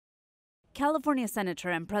California Senator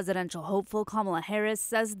and presidential hopeful Kamala Harris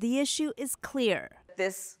says the issue is clear.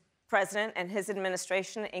 This president and his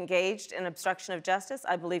administration engaged in obstruction of justice.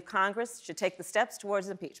 I believe Congress should take the steps towards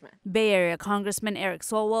impeachment. Bay Area Congressman Eric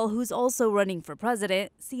Swalwell, who's also running for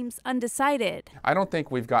president, seems undecided. I don't think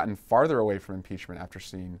we've gotten farther away from impeachment after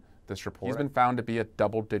seeing this report. He's been found to be a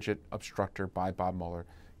double-digit obstructor by Bob Mueller.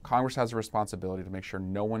 Congress has a responsibility to make sure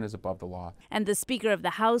no one is above the law. And the Speaker of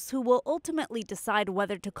the House, who will ultimately decide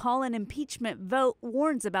whether to call an impeachment vote,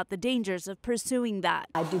 warns about the dangers of pursuing that.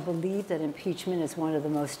 I do believe that impeachment is one of the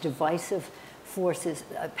most divisive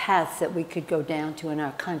paths that we could go down to in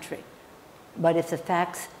our country. But if the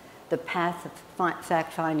path of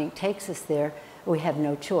fact-finding takes us there, we have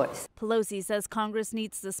no choice. Pelosi says Congress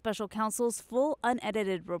needs the special counsel's full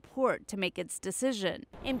unedited report to make its decision.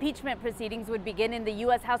 Impeachment proceedings would begin in the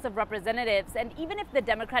U.S. House of Representatives, and even if the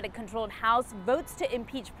Democratic-controlled House votes to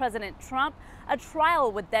impeach President Trump, a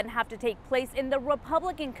trial would then have to take place in the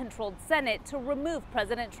Republican-controlled Senate to remove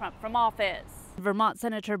President Trump from office. Vermont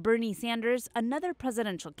Senator Bernie Sanders, another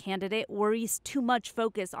presidential candidate, worries too much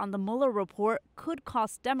focus on the Mueller report could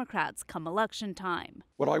cost Democrats come election time.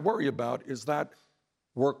 What I worry about is that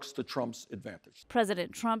works to Trump's advantage.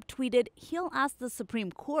 President Trump tweeted he'll ask the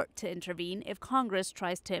Supreme Court to intervene if Congress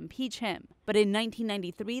tries to impeach him. But in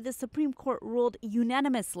 1993, the Supreme Court ruled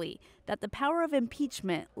unanimously that the power of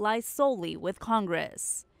impeachment lies solely with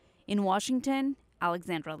Congress. In Washington,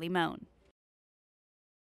 Alexandra Limon.